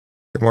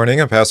Good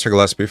morning. I'm Pastor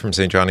Gillespie from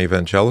St. John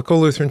Evangelical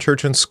Lutheran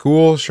Church and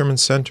School, Sherman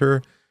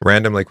Center,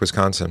 Random Lake,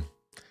 Wisconsin.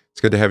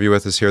 It's good to have you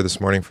with us here this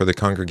morning for the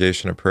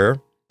Congregation of Prayer,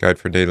 Guide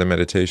for Daily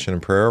Meditation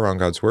and Prayer around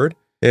God's Word.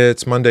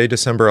 It's Monday,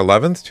 December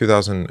 11th,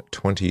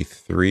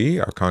 2023.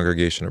 Our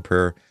Congregation of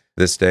Prayer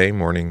this day,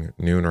 morning,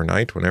 noon, or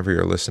night, whenever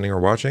you're listening or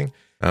watching,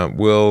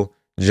 will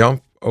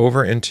jump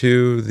over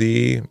into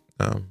the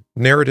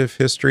narrative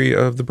history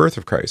of the birth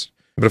of Christ.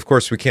 But of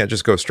course, we can't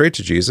just go straight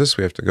to Jesus.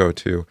 We have to go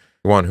to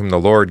the one whom the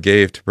Lord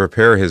gave to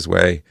prepare his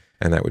way,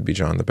 and that would be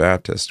John the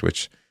Baptist,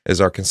 which is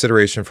our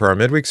consideration for our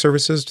midweek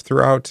services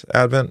throughout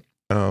Advent,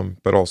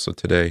 but also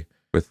today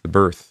with the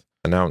birth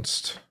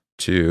announced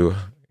to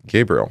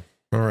Gabriel.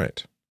 All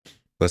right,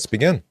 let's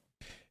begin.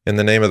 In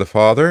the name of the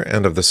Father,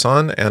 and of the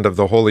Son, and of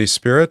the Holy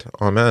Spirit,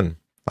 Amen.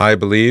 I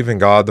believe in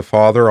God the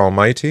Father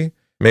Almighty,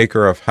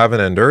 maker of heaven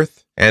and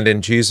earth, and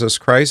in Jesus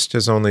Christ,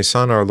 his only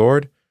Son, our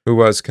Lord, who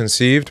was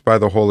conceived by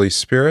the Holy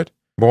Spirit,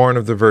 born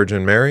of the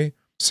Virgin Mary,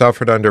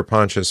 suffered under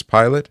Pontius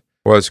Pilate,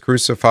 was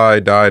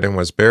crucified, died, and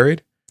was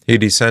buried. He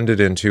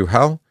descended into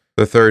hell.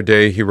 The third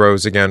day he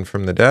rose again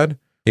from the dead.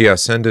 He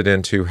ascended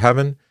into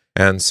heaven,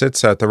 and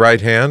sits at the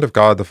right hand of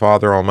God the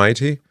Father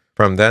Almighty.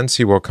 From thence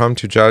he will come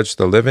to judge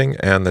the living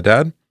and the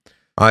dead.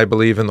 I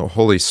believe in the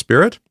Holy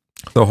Spirit,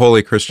 the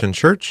holy Christian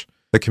Church,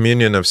 the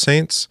communion of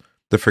saints,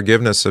 the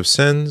forgiveness of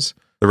sins,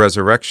 the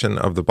resurrection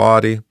of the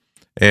body,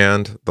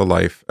 and the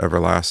life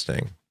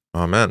everlasting.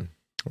 Amen.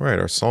 All right,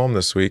 our psalm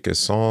this week is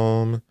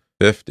Psalm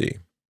 50.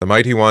 The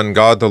mighty one,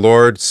 God the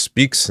Lord,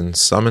 speaks and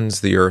summons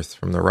the earth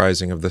from the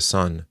rising of the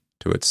sun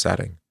to its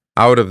setting.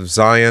 Out of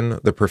Zion,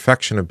 the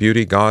perfection of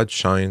beauty, God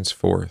shines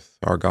forth.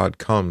 Our God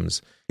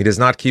comes. He does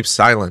not keep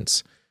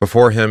silence.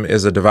 Before him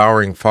is a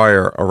devouring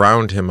fire,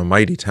 around him a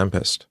mighty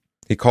tempest.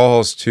 He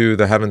calls to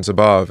the heavens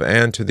above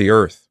and to the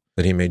earth,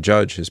 that he may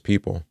judge his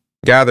people.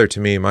 Gather to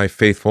me, my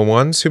faithful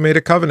ones, who made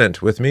a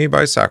covenant with me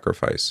by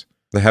sacrifice.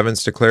 The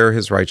heavens declare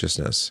his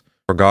righteousness,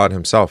 for God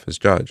himself is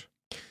judge.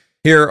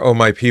 Hear, O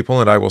my people,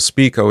 and I will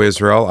speak, O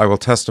Israel. I will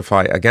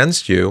testify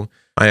against you.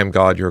 I am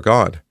God your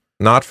God.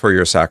 Not for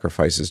your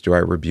sacrifices do I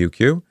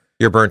rebuke you.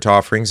 Your burnt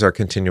offerings are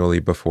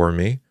continually before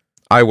me.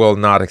 I will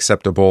not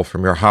accept a bull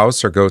from your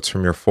house or goats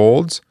from your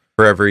folds.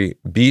 For every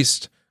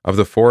beast of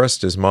the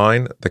forest is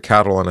mine, the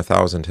cattle on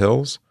 1,000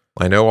 hills.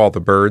 I know all the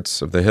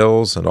birds of the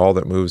hills, and all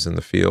that moves in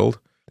the field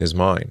is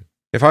mine.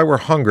 If I were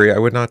hungry, I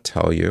would not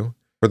tell you,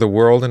 for the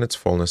world and its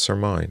fullness are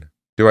mine.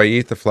 Do I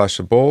eat the flesh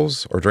of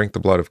bulls, or drink the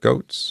blood of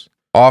goats?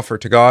 Offer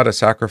to God a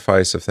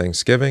sacrifice of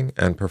thanksgiving,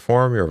 and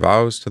perform your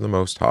vows to the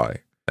Most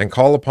High. And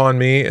call upon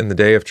me in the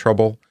day of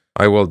trouble.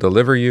 I will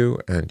deliver you,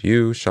 and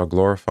you shall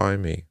glorify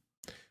me.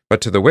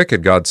 But to the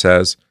wicked God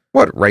says,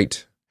 What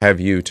right have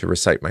you to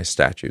recite my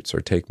statutes,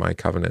 or take my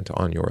covenant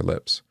on your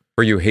lips?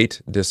 For you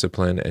hate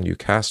discipline, and you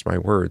cast my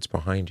words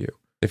behind you.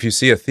 If you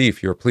see a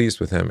thief, you are pleased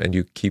with him, and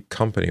you keep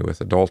company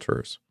with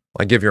adulterers.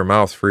 I give your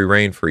mouth free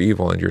rein for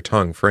evil, and your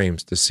tongue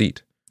frames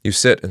deceit. You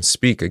sit and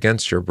speak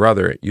against your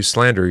brother. You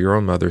slander your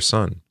own mother's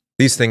son.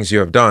 These things you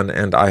have done,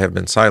 and I have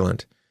been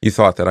silent. You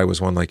thought that I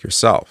was one like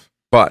yourself.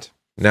 But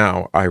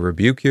now I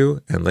rebuke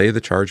you and lay the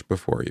charge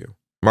before you.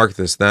 Mark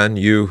this then,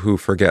 you who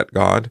forget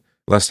God,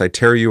 lest I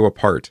tear you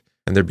apart,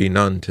 and there be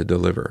none to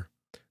deliver.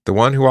 The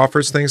one who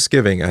offers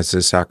thanksgiving as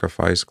his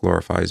sacrifice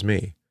glorifies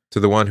me. To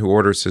the one who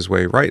orders his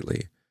way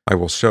rightly, I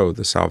will show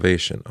the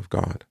salvation of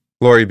God.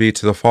 Glory be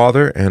to the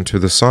Father, and to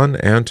the Son,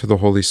 and to the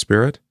Holy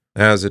Spirit,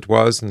 as it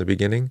was in the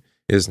beginning,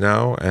 is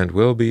now, and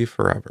will be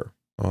forever.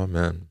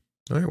 Amen.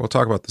 All right, we'll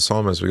talk about the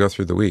psalm as we go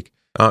through the week.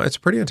 It's a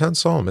pretty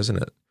intense psalm,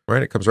 isn't it?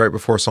 Right? It comes right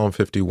before Psalm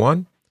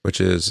 51, which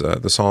is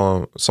the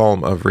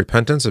psalm of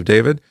repentance of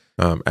David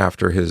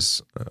after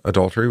his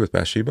adultery with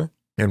Bathsheba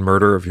and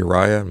murder of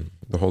Uriah and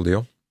the whole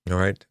deal. All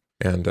right,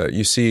 and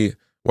you see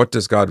what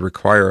does God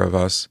require of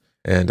us,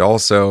 and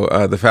also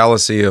the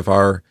fallacy of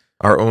our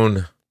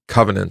own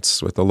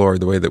covenants with the Lord,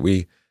 the way that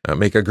we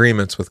make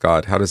agreements with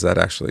God. How does that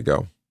actually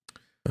go?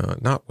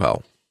 Not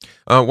well.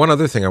 One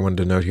other thing I wanted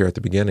to note here at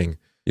the beginning,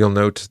 you'll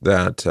note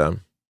that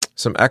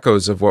some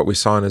echoes of what we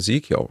saw in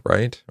Ezekiel,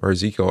 right? Or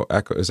Ezekiel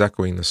is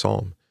echoing the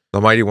psalm.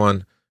 The mighty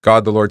one,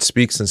 God the Lord,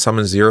 speaks and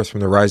summons the earth from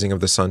the rising of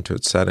the sun to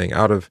its setting.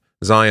 Out of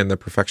Zion, the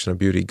perfection of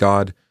beauty,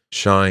 God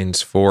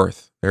shines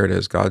forth. There it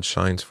is, God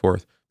shines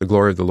forth. The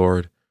glory of the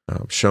Lord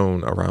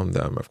shone around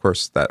them. Of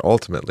course, that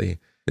ultimately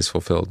is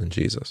fulfilled in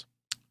Jesus.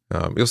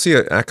 You'll see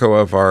an echo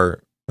of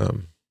our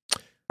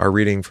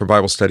reading from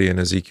Bible study in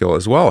Ezekiel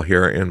as well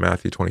here in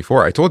Matthew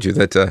 24. I told you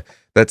that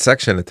that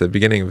section at the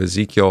beginning of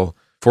Ezekiel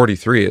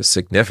 43 is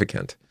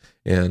significant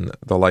in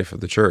the life of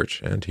the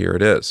church, and here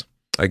it is.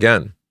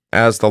 Again,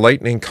 as the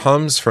lightning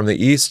comes from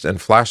the east and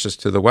flashes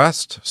to the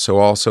west, so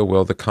also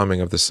will the coming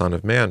of the Son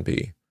of Man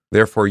be.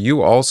 Therefore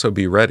you also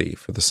be ready,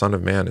 for the Son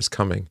of Man is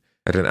coming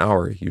at an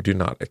hour you do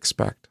not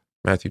expect.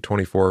 Matthew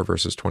 24,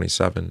 verses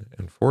 27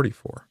 and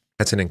 44.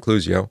 That's an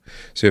inclusio.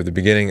 So you have the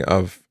beginning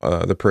of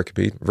the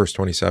pericope, verse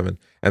 27,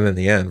 and then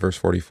the end, verse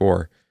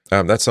 44.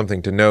 That's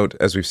something to note,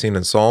 as we've seen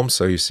in Psalms.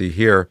 So you see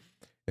here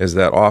is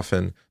that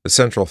often the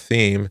central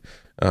theme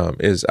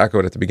is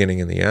echoed at the beginning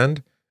and the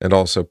end, and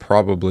also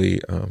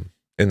probably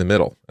in the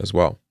middle as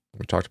well.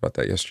 We talked about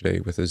that yesterday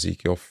with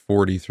Ezekiel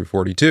 40 through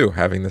 42,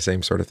 having the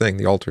same sort of thing.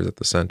 The altar is at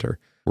the center.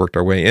 Worked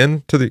our way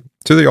in to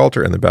the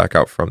altar and then back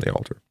out from the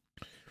altar.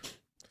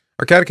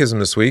 Our catechism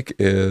this week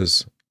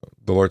is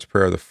the Lord's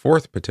Prayer, the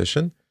fourth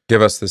petition.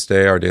 Give us this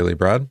day our daily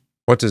bread.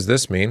 What does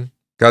this mean?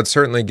 God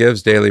certainly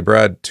gives daily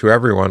bread to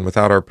everyone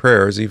without our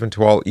prayers, even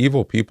to all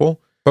evil people.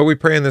 But we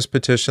pray in this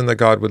petition that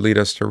God would lead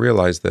us to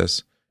realize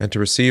this and to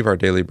receive our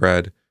daily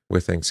bread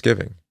with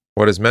thanksgiving.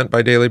 What is meant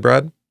by daily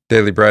bread?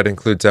 Daily bread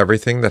includes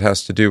everything that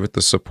has to do with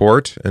the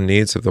support and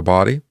needs of the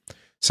body,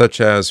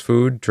 such as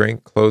food,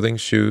 drink, clothing,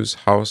 shoes,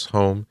 house,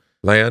 home,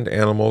 land,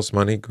 animals,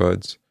 money,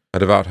 goods, a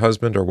devout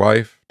husband or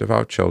wife,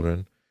 devout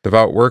children,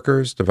 devout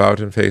workers, devout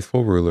and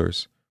faithful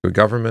rulers, good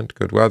government,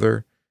 good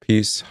weather,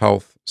 peace,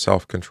 health,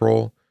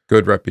 self-control,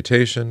 good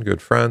reputation,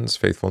 good friends,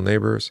 faithful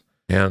neighbors,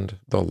 and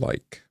the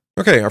like.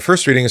 Okay, our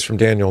first reading is from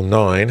Daniel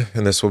 9,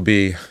 and this will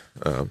be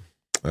a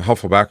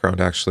helpful background,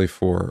 actually,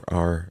 for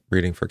our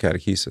reading for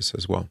catechesis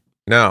as well.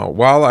 Now,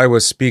 while I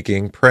was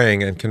speaking,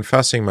 praying, and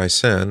confessing my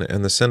sin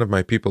and the sin of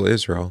my people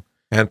Israel,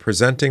 and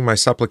presenting my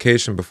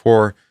supplication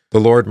before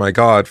the Lord my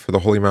God for the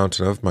holy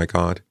mountain of my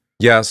God,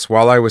 yes,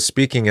 while I was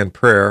speaking in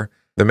prayer,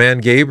 the man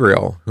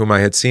Gabriel, whom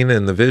I had seen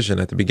in the vision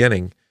at the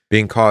beginning,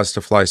 being caused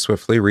to fly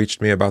swiftly, reached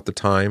me about the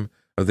time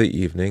of the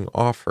evening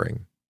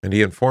offering. And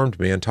he informed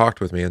me and talked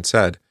with me and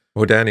said,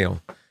 O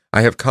Daniel,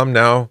 I have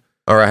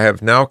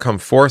now come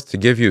forth to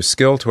give you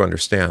skill to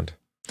understand.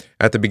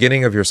 At the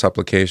beginning of your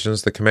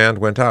supplications, the command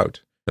went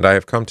out, and I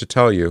have come to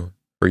tell you,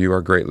 for you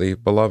are greatly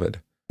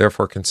beloved.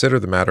 Therefore consider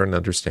the matter and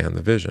understand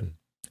the vision.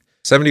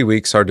 70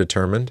 weeks are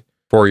determined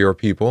for your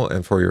people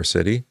and for your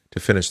city, to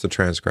finish the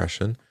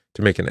transgression,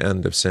 to make an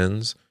end of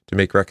sins, to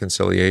make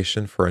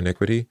reconciliation for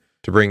iniquity,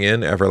 to bring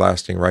in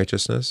everlasting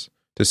righteousness,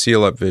 to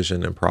seal up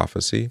vision and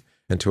prophecy,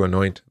 and to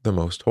anoint the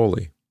most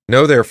holy.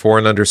 Know therefore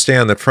and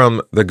understand that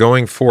from the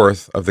going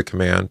forth of the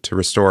command to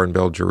restore and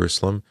build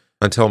Jerusalem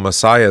until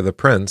Messiah the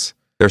Prince,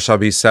 there shall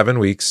be 7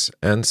 weeks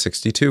and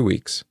 62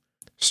 weeks.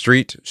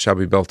 Street shall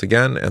be built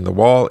again, and the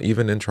wall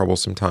even in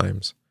troublesome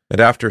times. And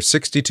after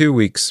 62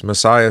 weeks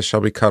Messiah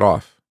shall be cut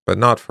off, but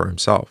not for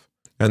himself.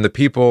 And the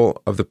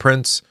people of the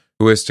Prince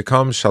who is to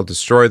come shall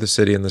destroy the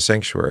city and the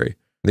sanctuary.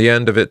 The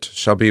end of it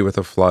shall be with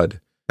a flood,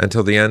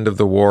 until the end of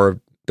the war of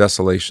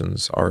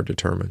desolations are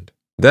determined.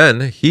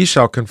 Then he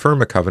shall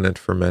confirm a covenant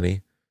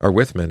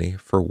with many,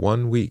 for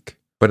 1 week.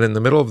 But in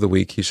the middle of the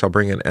week he shall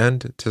bring an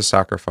end to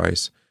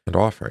sacrifice and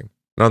offering.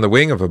 And on the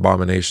wing of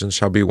abominations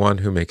shall be one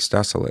who makes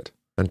desolate,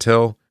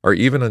 until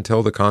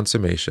the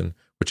consummation,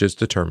 which is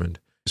determined,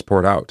 is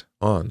poured out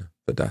on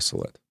the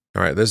desolate.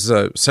 All right, this is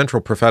a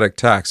central prophetic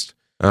text,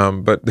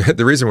 but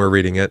the reason we're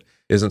reading it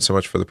isn't so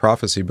much for the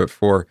prophecy, but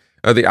for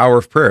the hour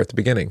of prayer at the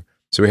beginning.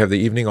 So we have the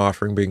evening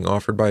offering being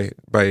offered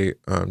by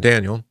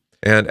Daniel,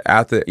 and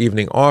at the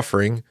evening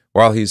offering,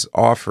 while he's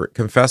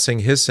confessing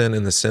his sin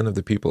and the sin of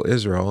the people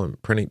Israel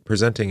and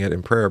presenting it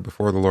in prayer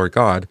before the Lord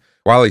God,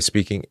 while he's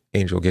speaking,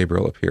 angel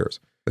Gabriel appears.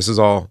 This is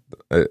all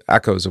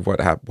echoes of what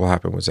will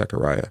happen with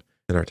Zachariah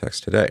in our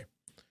text today.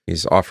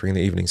 He's offering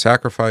the evening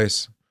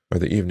sacrifice, or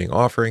the evening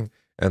offering,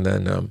 and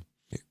then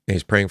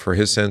he's praying for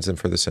his sins and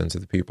for the sins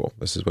of the people.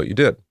 This is what you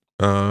did.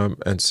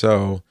 And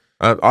so,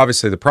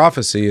 obviously, the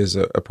prophecy is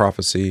a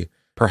prophecy,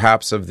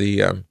 perhaps, of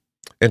the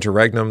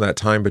interregnum, that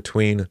time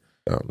between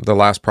the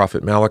last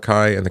prophet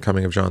Malachi and the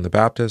coming of John the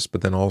Baptist,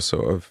 but then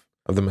also of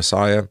the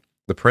Messiah,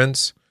 the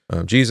Prince,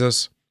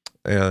 Jesus,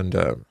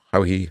 and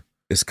how he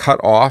is cut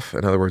off,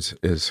 in other words,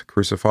 is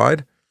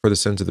crucified for the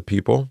sins of the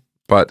people.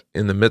 But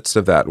in the midst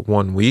of that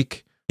 1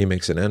 week, he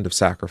makes an end of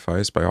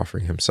sacrifice by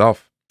offering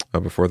himself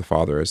before the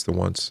Father as the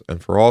once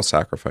and for all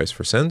sacrifice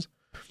for sins,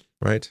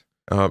 right?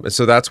 And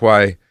so that's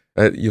why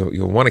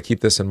you'll want to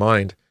keep this in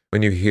mind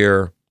when you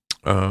hear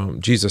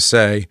Jesus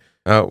say,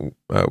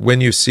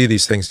 when you see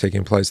these things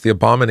taking place, the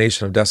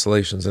abomination of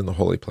desolations in the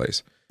holy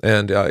place.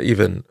 And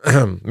even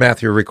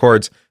Matthew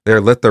records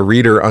there, let the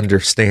reader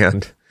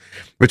understand,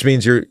 which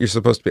means you're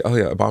supposed to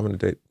be,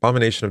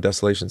 abomination of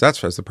desolations.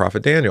 That's as the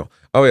prophet Daniel.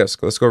 Oh yes,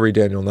 let's go read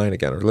Daniel 9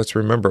 again, or let's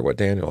remember what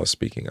Daniel is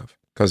speaking of.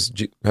 Because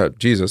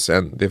Jesus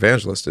and the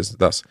evangelist is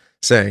thus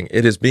saying,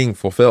 it is being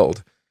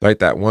fulfilled, right?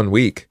 That 1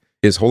 week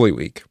is Holy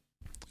Week.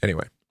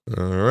 Anyway,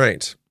 all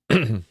right.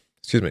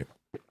 Excuse me.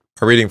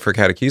 Our reading for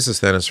catechesis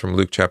then is from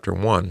Luke chapter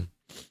 1,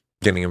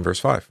 beginning in verse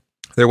 5.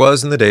 There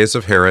was in the days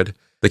of Herod,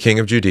 the king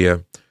of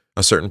Judea,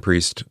 a certain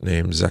priest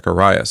named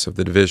Zachariah of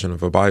the division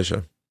of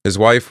Abijah. His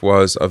wife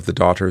was of the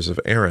daughters of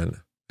Aaron,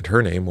 and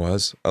her name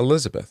was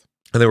Elizabeth.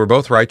 And they were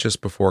both righteous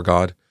before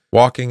God,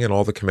 walking in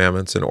all the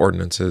commandments and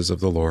ordinances of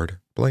the Lord,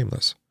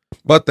 blameless.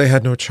 But they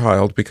had no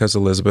child, because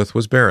Elizabeth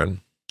was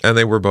barren, and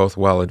they were both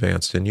well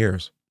advanced in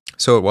years.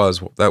 So it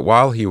was that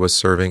while he was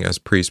serving as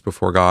priest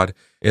before God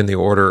in the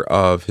order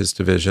of his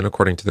division,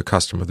 according to the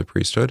custom of the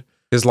priesthood,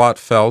 his lot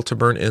fell to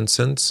burn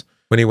incense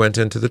when he went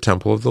into the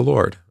temple of the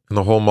Lord, and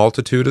the whole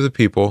multitude of the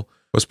people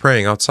was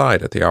praying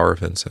outside at the hour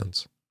of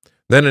incense.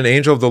 Then an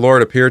angel of the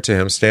Lord appeared to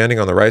him, standing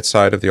on the right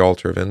side of the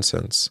altar of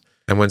incense.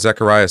 And when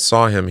Zacharias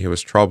saw him, he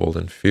was troubled,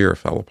 and fear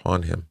fell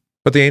upon him.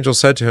 But the angel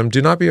said to him,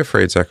 "Do not be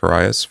afraid,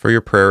 Zacharias, for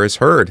your prayer is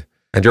heard,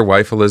 and your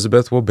wife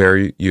Elizabeth will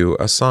bear you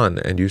a son,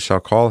 and you shall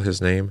call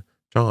his name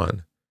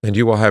John. And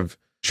you will have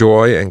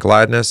joy and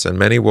gladness, and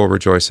many will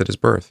rejoice at his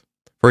birth.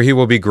 For he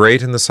will be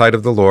great in the sight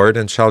of the Lord,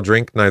 and shall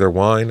drink neither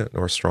wine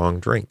nor strong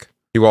drink.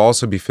 He will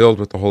also be filled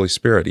with the Holy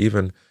Spirit,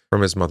 even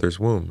from his mother's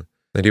womb.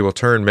 And he will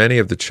turn many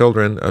of the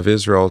children of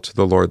Israel to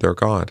the Lord their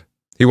God.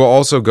 He will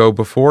also go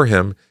before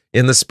him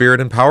in the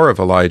spirit and power of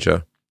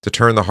Elijah, to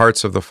turn the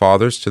hearts of the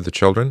fathers to the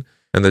children,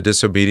 and the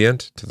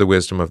disobedient to the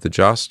wisdom of the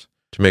just,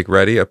 to make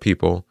ready a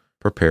people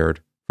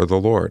prepared for the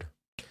Lord."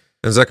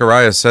 And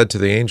Zechariah said to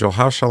the angel,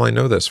 "How shall I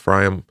know this? For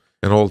I am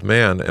an old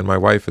man, and my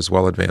wife is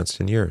well advanced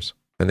in years."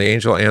 And the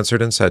angel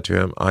answered and said to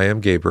him, "I am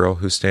Gabriel,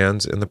 who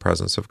stands in the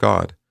presence of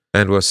God,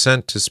 and was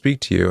sent to speak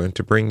to you and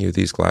to bring you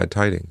these glad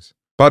tidings.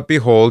 But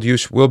behold, you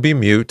will be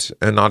mute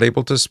and not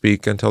able to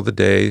speak until the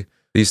day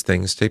these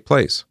things take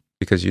place,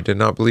 because you did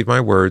not believe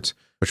my words,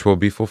 which will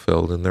be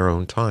fulfilled in their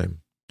own time."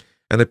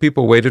 And the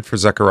people waited for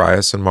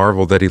Zacharias and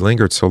marveled that he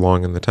lingered so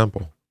long in the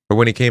temple. But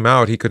when he came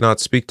out, he could not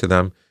speak to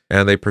them,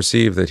 and they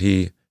perceived that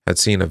he had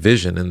seen a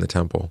vision in the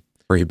temple,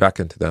 for he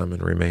beckoned to them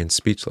and remained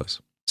speechless.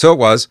 So it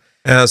was,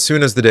 as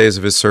soon as the days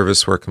of his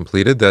service were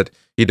completed, that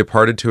he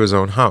departed to his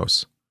own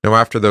house. Now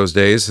after those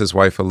days his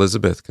wife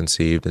Elizabeth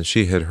conceived, and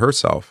she hid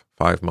herself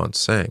 5 months,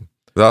 saying,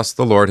 "Thus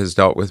the Lord has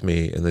dealt with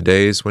me in the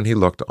days when he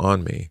looked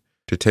on me,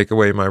 to take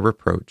away my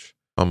reproach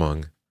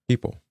among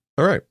people."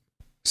 All right.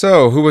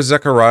 So who was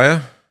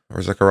Zechariah,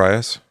 or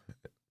Zacharias?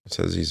 It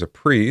says he's a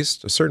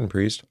priest, a certain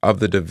priest, of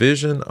the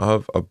division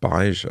of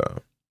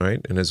Abijah,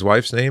 right? And his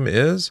wife's name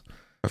is,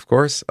 of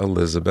course,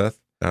 Elizabeth.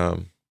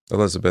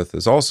 Elizabeth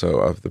is also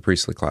of the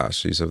priestly class.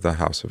 She's of the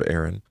house of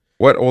Aaron.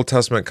 What Old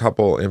Testament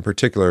couple in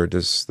particular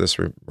does this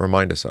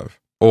remind us of?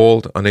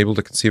 Old, unable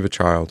to conceive a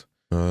child.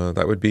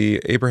 That would be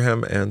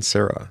Abraham and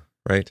Sarah,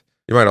 right?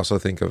 You might also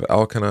think of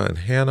Elkanah and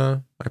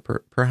Hannah,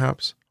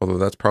 perhaps, although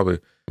that's probably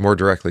more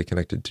directly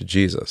connected to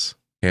Jesus.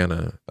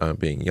 Hannah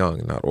being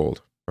young, not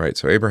old, right?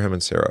 So Abraham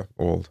and Sarah,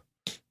 old.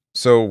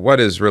 So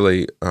what is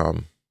really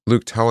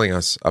Luke telling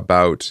us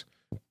about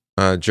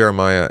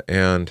Jeremiah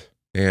and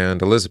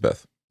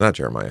Elizabeth? Not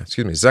Jeremiah,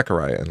 excuse me,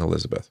 Zechariah and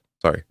Elizabeth.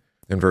 Sorry.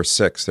 In verse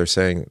 6, they're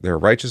saying they're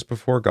righteous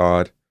before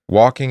God,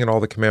 walking in all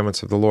the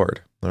commandments of the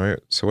Lord. All right,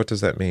 so what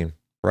does that mean?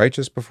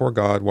 Righteous before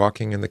God,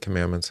 walking in the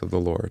commandments of the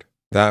Lord.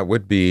 That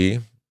would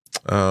be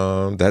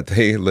that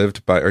they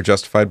lived by, or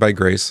justified by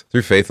grace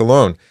through faith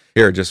alone.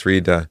 Here, just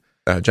read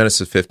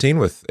Genesis 15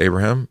 with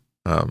Abraham,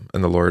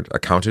 and the Lord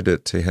accounted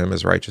it to him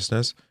as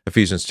righteousness.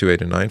 Ephesians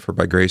 2:8-9, for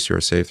by grace you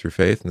are saved through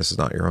faith, and this is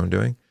not your own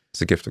doing.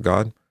 It's a gift of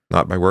God,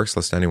 not by works,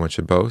 lest anyone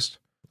should boast.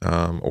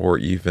 Or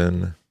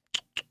even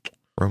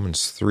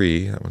Romans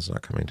 3, that one's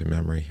not coming to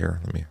memory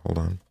here. Let me, hold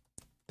on.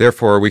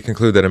 Therefore, we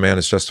conclude that a man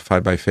is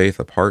justified by faith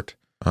apart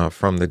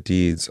from the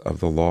deeds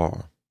of the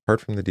law.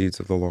 Apart from the deeds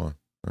of the law.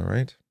 All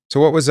right. So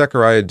what was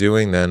Zechariah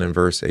doing then in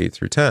verse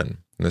 8-10?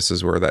 And this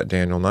is where that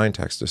Daniel 9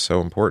 text is so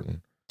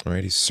important. All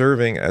right. He's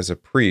serving as a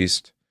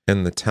priest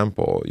in the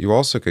temple. You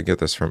also could get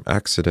this from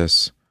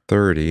Exodus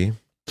 30.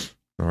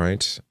 All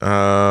right.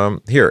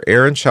 Here,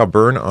 Aaron shall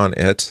burn on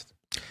it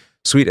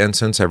sweet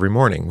incense every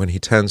morning. When he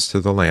tends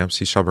to the lamps,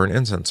 he shall burn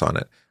incense on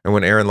it. And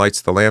when Aaron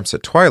lights the lamps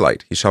at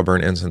twilight, he shall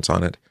burn incense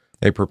on it,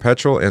 a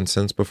perpetual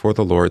incense before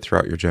the Lord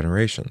throughout your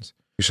generations.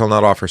 You shall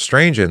not offer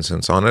strange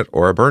incense on it,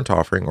 or a burnt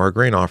offering, or a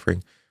grain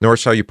offering, nor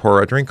shall you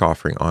pour a drink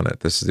offering on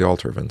it. This is the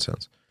altar of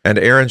incense. And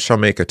Aaron shall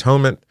make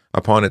atonement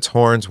upon its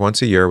horns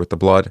once a year with the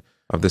blood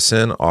of the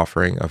sin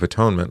offering of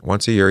atonement.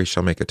 Once a year he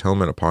shall make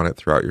atonement upon it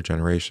throughout your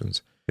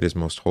generations. It is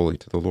most holy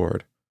to the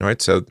Lord. All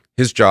right, so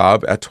his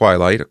job at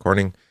twilight,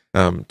 according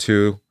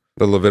to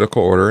the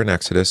Levitical order in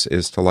Exodus,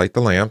 is to light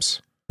the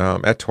lamps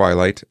at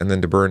twilight and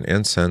then to burn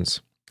incense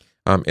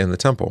in the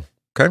temple.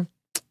 Okay?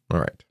 All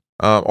right.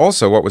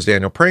 Also, what was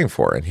Daniel praying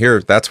for? And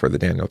here, that's where the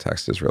Daniel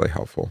text is really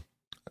helpful.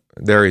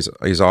 There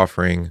he's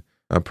offering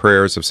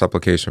prayers of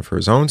supplication for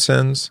his own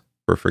sins,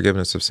 for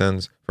forgiveness of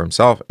sins for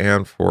himself,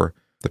 and for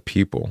the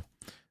people.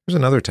 There's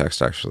another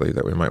text, actually,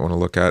 that we might want to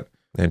look at.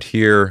 And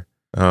here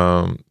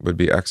would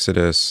be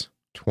Exodus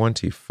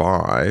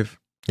 25.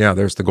 Yeah,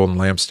 there's the golden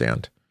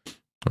lampstand.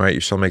 All right,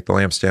 you shall make the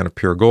lampstand of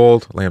pure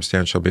gold.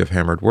 Lampstand shall be of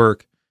hammered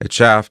work. Its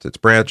shaft, its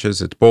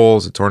branches, its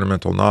bowls, its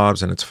ornamental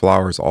knobs, and its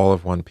flowers, all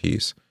of one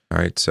piece. All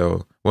right,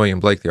 so William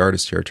Blake, the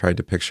artist here, tried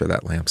to picture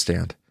that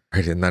lampstand.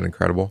 Right, isn't that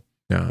incredible?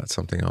 Yeah, it's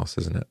something else,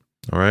 isn't it?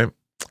 All right.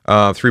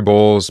 3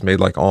 bowls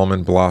made like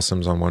almond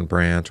blossoms on one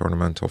branch,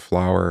 ornamental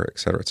flower,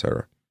 etc.,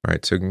 etc. All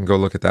right, so you can go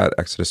look at that,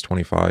 Exodus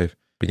 25,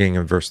 beginning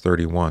in verse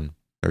 31.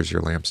 There's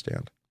your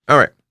lampstand. All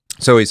right,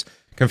 so he's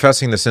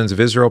confessing the sins of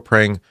Israel,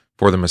 praying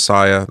for the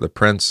Messiah, the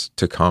Prince,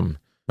 to come,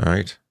 all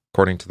right,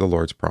 according to the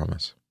Lord's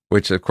promise,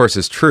 which of course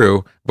is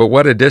true, but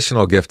what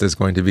additional gift is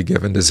going to be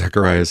given to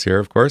Zacharias here,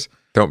 of course?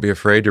 Don't be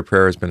afraid, your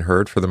prayer has been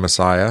heard for the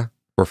Messiah,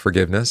 for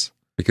forgiveness,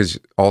 because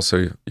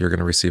also you're going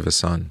to receive a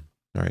son,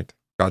 all right?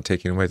 God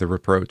taking away the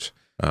reproach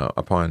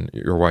upon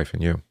your wife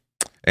and you.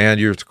 And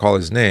you're to call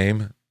his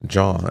name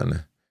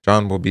John.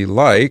 John will be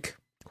like,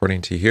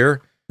 according to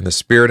here, in the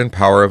spirit and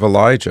power of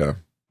Elijah.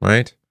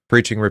 right?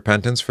 Preaching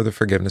repentance for the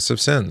forgiveness of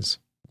sins,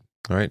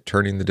 right?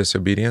 Turning the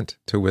disobedient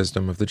to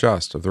wisdom of the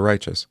just, of the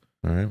righteous,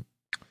 all right?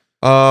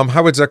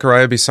 How would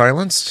Zechariah be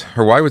silenced?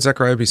 Or why would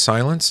Zechariah be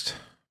silenced?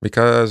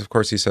 Because, of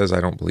course, he says, I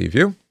don't believe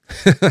you.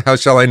 How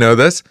shall I know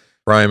this?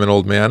 For I am an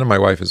old man and my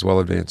wife is well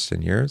advanced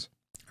in years.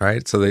 All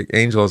right. So the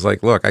angel is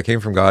like, look, I came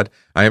from God.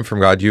 I am from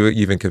God. You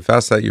even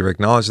confess that. You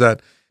acknowledge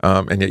that.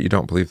 And yet you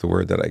don't believe the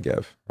word that I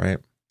give. Right.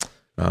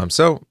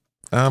 So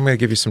I'm going to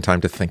give you some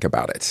time to think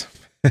about it.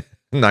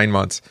 9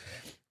 months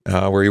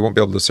where you won't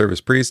be able to serve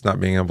as priest, not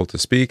being able to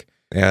speak.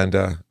 And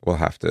we'll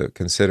have to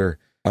consider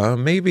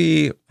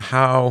maybe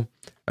how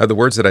the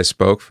words that I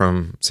spoke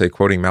from, say,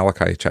 quoting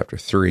Malachi chapter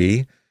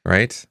 3,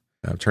 right?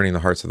 Turning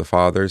the hearts of the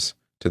fathers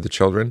to the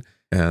children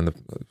and the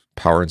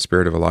power and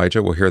spirit of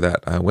Elijah. We'll hear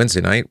that Wednesday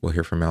night. We'll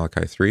hear from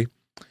Malachi 3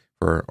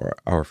 for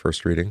our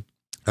first reading.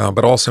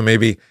 But also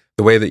maybe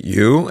the way that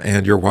you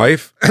and your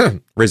wife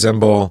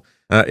resemble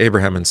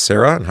Abraham and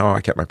Sarah, and how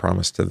I kept my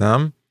promise to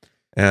them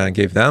and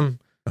gave them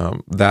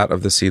that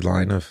of the seed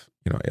line of,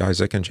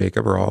 Isaac and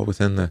Jacob are all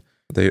within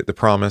the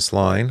promise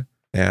line.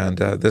 And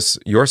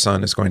your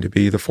son is going to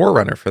be the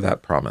forerunner for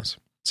that promise.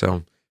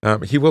 So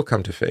he will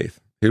come to faith.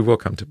 He will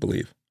come to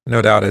believe.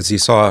 No doubt, as he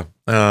saw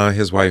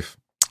his wife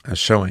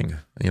showing,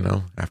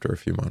 after a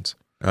few months.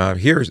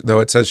 Here, though,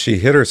 it says she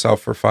hid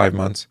herself for 5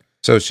 months.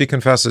 So she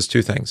confesses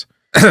two things.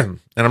 And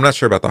I'm not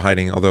sure about the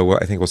hiding, although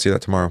I think we'll see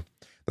that tomorrow.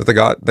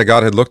 That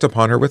God had looked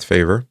upon her with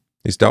favor.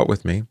 He's dealt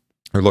with me,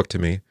 or looked to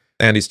me,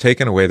 and he's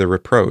taken away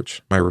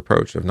my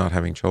reproach of not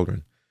having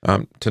children.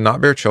 To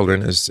not bear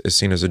children is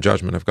seen as a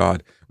judgment of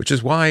God, which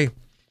is why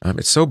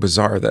it's so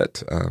bizarre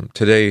that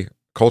today,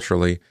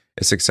 culturally,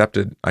 it's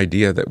accepted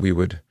idea that we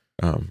would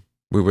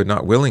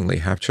not willingly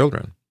have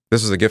children.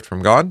 This is a gift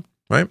from God,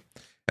 right?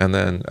 And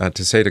then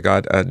to say to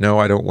God, no,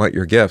 I don't want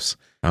your gifts,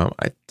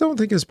 I don't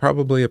think is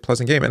probably a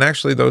pleasant game. And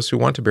actually, those who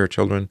want to bear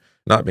children,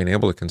 not being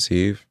able to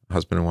conceive,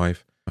 husband and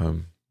wife,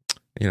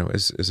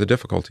 is a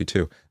difficulty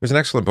too. There's an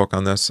excellent book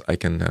on this I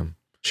can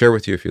share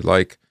with you if you'd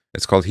like.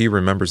 It's called He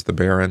Remembers the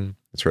Barren.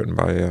 It's written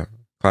by a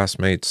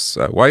classmate's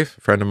wife,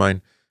 a friend of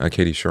mine,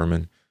 Katie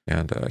Sherman,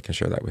 and I can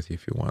share that with you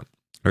if you want.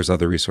 There's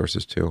other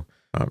resources too,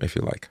 if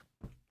you like.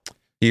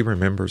 He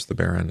remembers the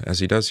barren, as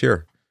he does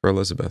here for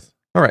Elizabeth.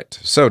 All right,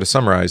 so to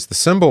summarize, the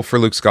symbol for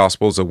Luke's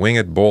gospel is a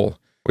winged bull,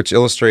 which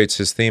illustrates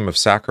his theme of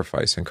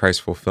sacrifice and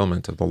Christ's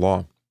fulfillment of the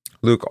law.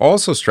 Luke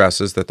also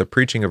stresses that the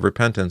preaching of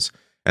repentance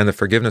and the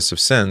forgiveness of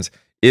sins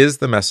is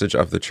the message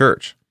of the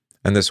church,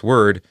 and this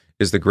word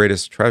is the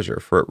greatest treasure,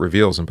 for it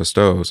reveals and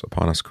bestows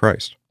upon us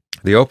Christ.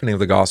 The opening of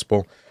the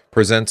gospel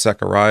presents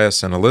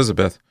Zacharias and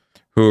Elizabeth,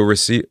 who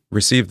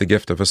received the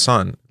gift of a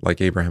son,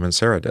 like Abraham and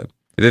Sarah did.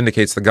 It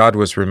indicates that God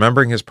was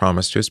remembering his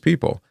promise to his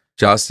people,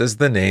 just as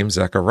the name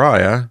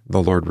Zechariah,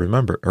 the Lord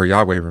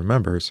Yahweh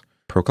remembers,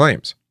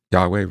 proclaims.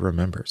 Yahweh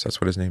remembers.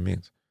 That's what his name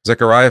means.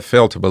 Zechariah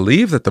failed to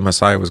believe that the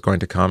Messiah was going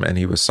to come, and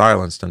he was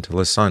silenced until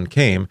his son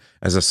came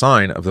as a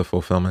sign of the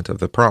fulfillment of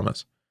the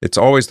promise. It's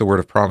always the word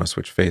of promise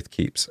which faith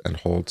keeps and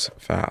holds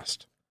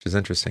fast, which is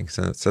interesting,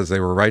 since it says they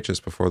were righteous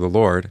before the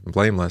Lord,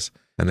 blameless,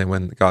 and then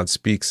when God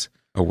speaks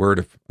a word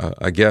of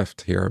a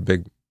gift here, a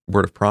big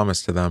word of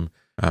promise to them,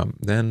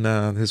 then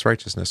his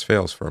righteousness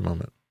fails for a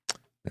moment.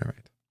 All right.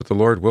 But the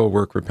Lord will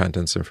work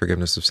repentance and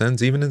forgiveness of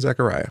sins, even in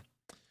Zechariah.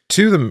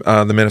 To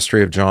the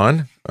ministry of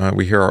John,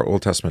 we hear our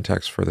Old Testament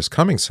text for this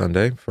coming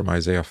Sunday from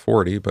Isaiah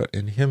 40, but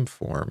in hymn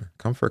form.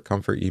 Comfort,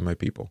 comfort ye my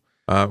people.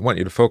 I want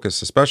you to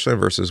focus especially on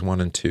verses 1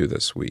 and 2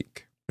 this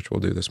week, which we'll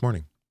do this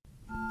morning.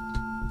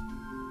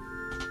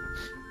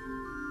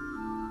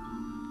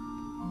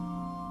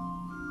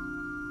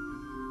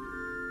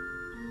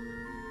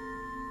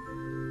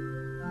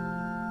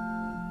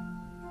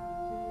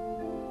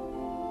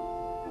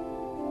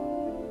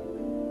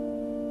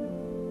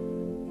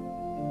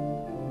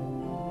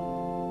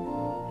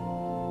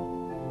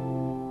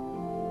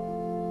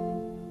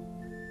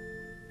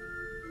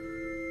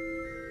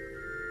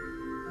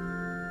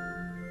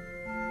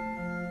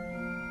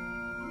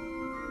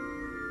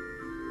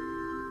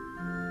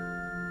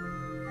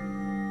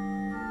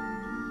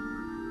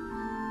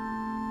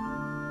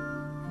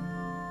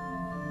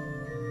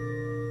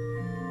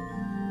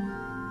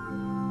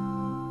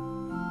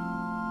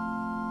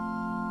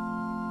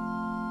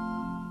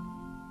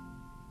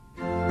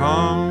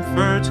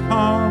 Comfort,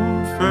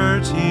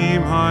 comfort ye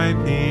my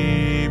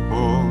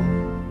people,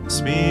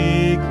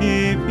 speak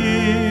ye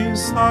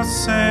peace, thus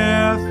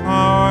saith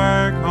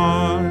our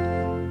God.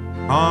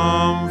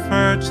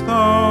 Comfort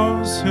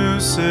those who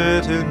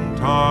sit in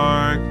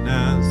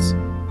darkness,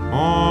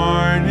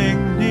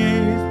 mourning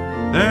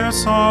neath their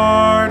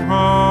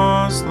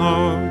sorrow's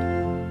load.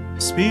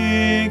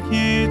 Speak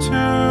ye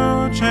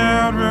to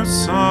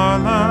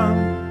Jerusalem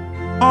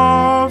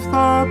of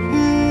the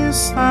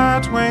peace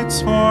that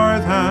waits for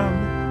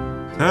them.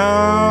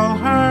 Tell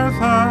her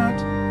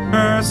that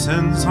her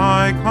sins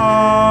I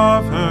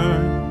cover,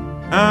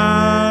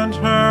 and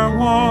her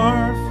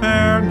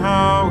warfare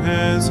now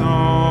is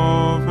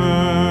over.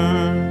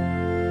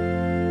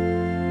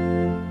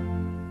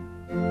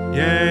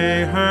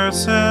 Yea, her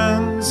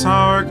sins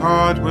our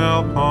God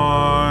will pardon.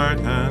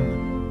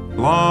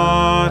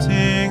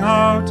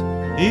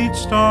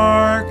 each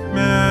dark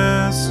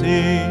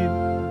misdeed.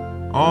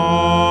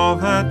 All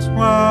that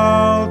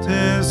well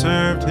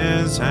deserved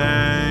his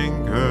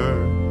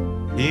anger,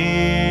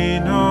 he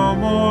no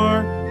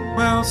more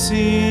will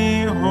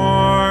see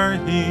or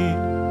heed.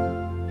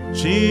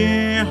 She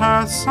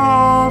hath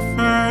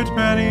suffered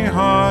many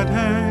a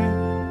day,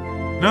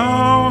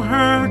 now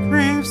her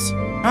griefs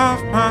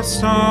have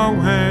passed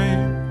away.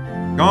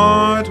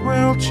 God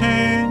will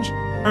change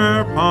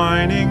her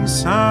pining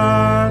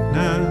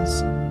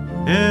sadness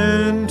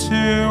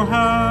into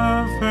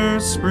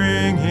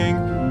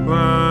ever-springing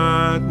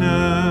gladness.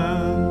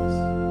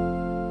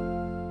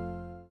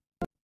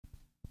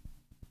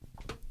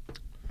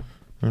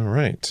 All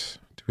right.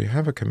 Do we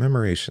have a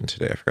commemoration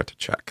today? I forgot to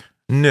check.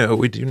 No,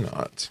 we do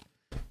not.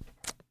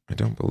 I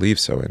don't believe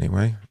so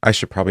anyway. I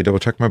should probably double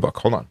check my book.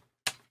 Hold on.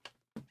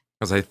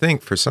 Because I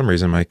think for some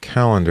reason my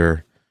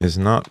calendar is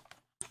not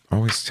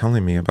always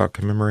telling me about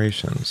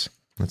commemorations.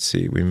 Let's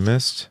see. We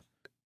missed.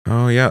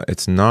 Oh, yeah,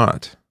 it's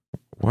not.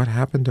 What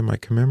happened to my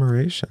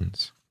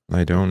commemorations?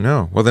 I don't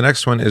know. Well, the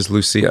next one is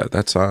Lucia.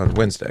 That's on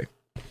Wednesday.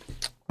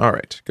 All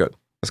right, good.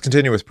 Let's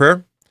continue with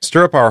prayer.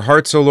 Stir up our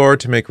hearts, O Lord,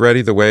 to make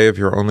ready the way of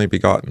your only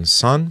begotten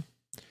Son,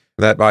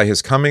 that by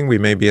his coming we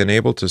may be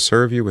enabled to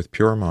serve you with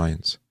pure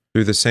minds.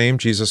 Through the same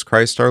Jesus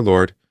Christ our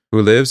Lord,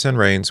 who lives and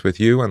reigns with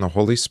you and the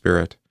Holy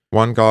Spirit,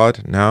 one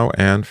God, now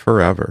and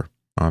forever.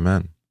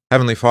 Amen.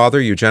 Heavenly Father,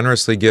 you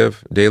generously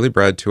give daily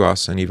bread to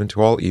us and even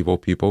to all evil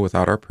people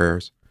without our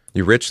prayers.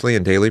 You richly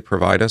and daily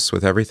provide us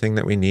with everything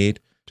that we need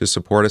to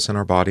support us in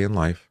our body and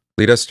life.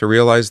 Lead us to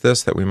realize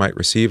this, that we might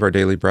receive our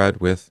daily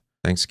bread with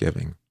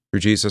thanksgiving.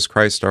 Through Jesus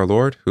Christ our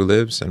Lord, who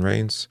lives and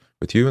reigns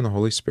with you and the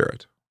Holy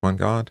Spirit, one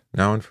God,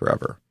 now and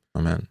forever.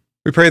 Amen.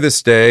 We pray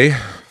this day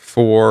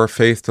for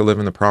faith to live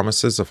in the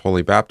promises of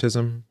holy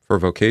baptism, for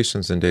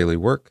vocations and daily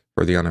work,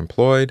 for the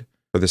unemployed,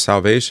 for the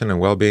salvation and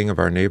well-being of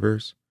our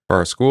neighbors, for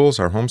our schools,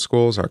 our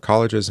homeschools, our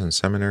colleges and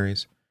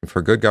seminaries, and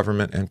for good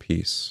government and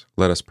peace.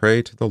 Let us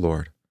pray to the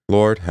Lord.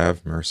 Lord,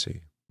 have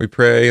mercy. We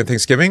pray in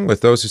thanksgiving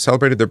with those who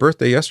celebrated their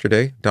birthday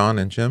yesterday, Don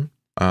and Jim,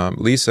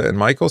 Lisa and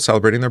Michael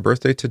celebrating their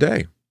birthday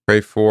today. Pray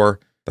for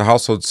the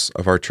households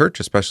of our church,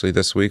 especially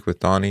this week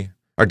with Dan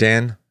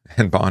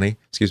and Bonnie,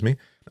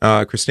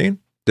 Christine,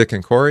 Dick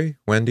and Corey,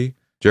 Wendy,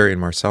 Jerry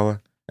and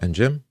Marcella, and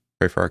Jim.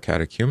 Pray for our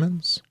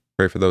catechumens.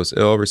 Pray for those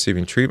ill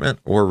receiving treatment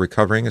or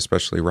recovering,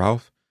 especially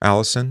Ralph,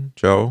 Allison,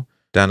 Joe,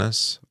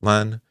 Dennis,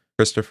 Len,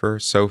 Christopher,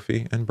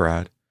 Sophie, and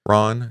Brad,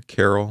 Ron,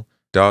 Carol,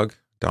 Doug,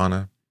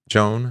 Donna,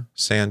 Joan,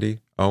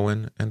 Sandy,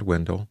 Owen, and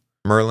Wendell,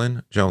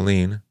 Merlin,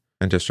 Jolene,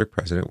 and District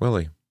President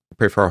Willie.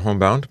 Pray for our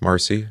homebound,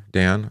 Marcy,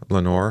 Dan,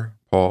 Lenore,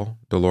 Paul,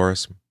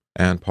 Dolores,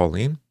 and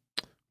Pauline.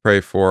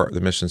 Pray for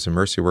the missions and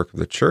mercy work of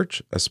the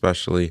church,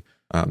 especially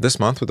this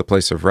month with the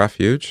place of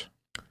refuge.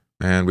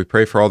 And we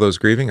pray for all those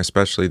grieving,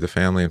 especially the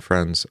family and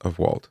friends of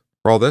Walt.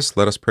 For all this,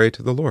 let us pray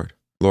to the Lord.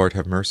 Lord,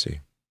 have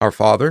mercy. Our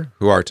Father,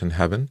 who art in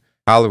heaven,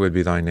 hallowed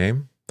be thy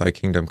name. Thy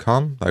kingdom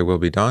come, thy will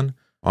be done,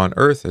 on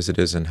earth as it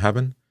is in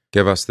heaven.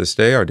 Give us this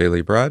day our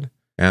daily bread,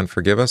 and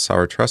forgive us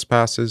our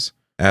trespasses,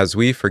 as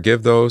we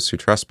forgive those who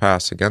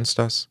trespass against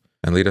us.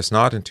 And lead us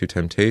not into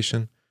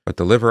temptation, but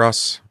deliver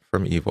us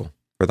from evil.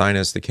 For thine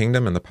is the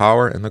kingdom, and the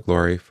power, and the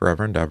glory,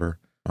 forever and ever.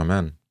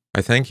 Amen.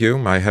 I thank you,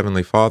 my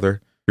heavenly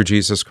Father, through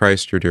Jesus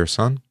Christ, your dear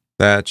Son,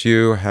 that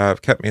you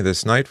have kept me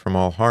this night from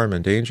all harm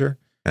and danger,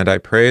 and I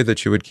pray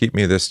that you would keep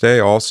me this day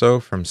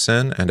also from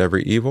sin and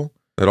every evil,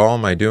 that all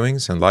my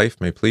doings and life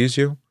may please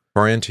you.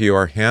 For into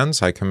your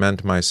hands I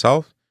commend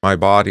myself, my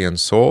body and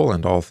soul,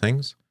 and all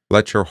things.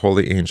 Let your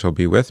holy angel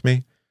be with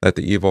me, that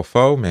the evil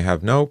foe may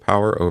have no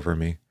power over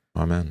me.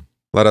 Amen.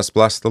 Let us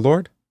bless the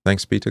Lord.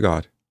 Thanks be to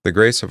God. The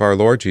grace of our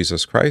Lord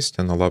Jesus Christ,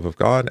 and the love of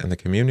God, and the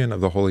communion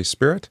of the Holy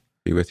Spirit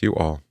be with you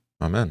all.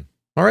 Amen.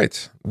 All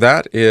right,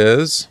 that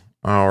is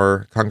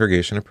our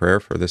congregation of prayer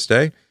for this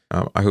day.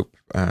 I hope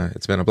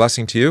it's been a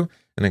blessing to you,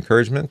 an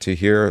encouragement to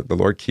hear the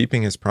Lord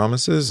keeping his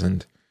promises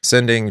and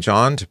sending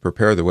John to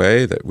prepare the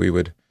way that we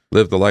would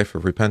live the life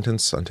of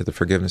repentance unto the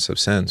forgiveness of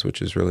sins,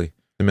 which is really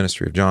the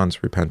ministry of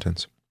John's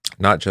repentance,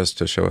 not just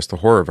to show us the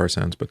horror of our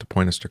sins, but to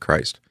point us to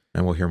Christ.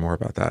 And we'll hear more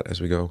about that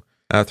as we go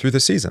through the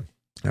season.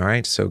 All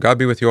right, so God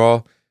be with you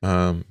all.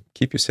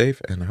 Keep you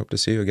safe, and I hope to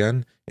see you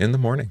again in the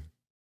morning.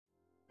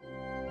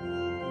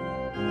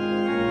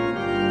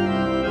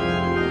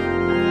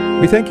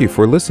 We thank you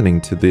for listening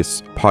to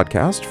this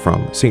podcast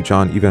from St.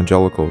 John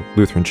Evangelical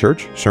Lutheran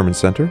Church, Sherman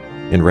Center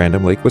in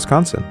Random Lake,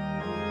 Wisconsin.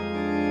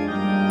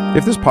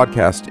 If this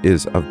podcast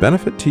is of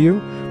benefit to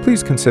you,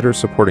 please consider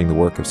supporting the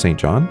work of St.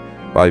 John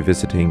by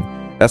visiting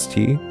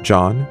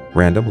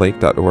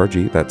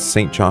stjohnrandomlake.org. That's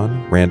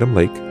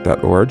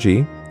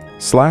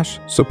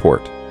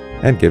stjohnrandomlake.org/support,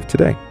 and give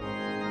today.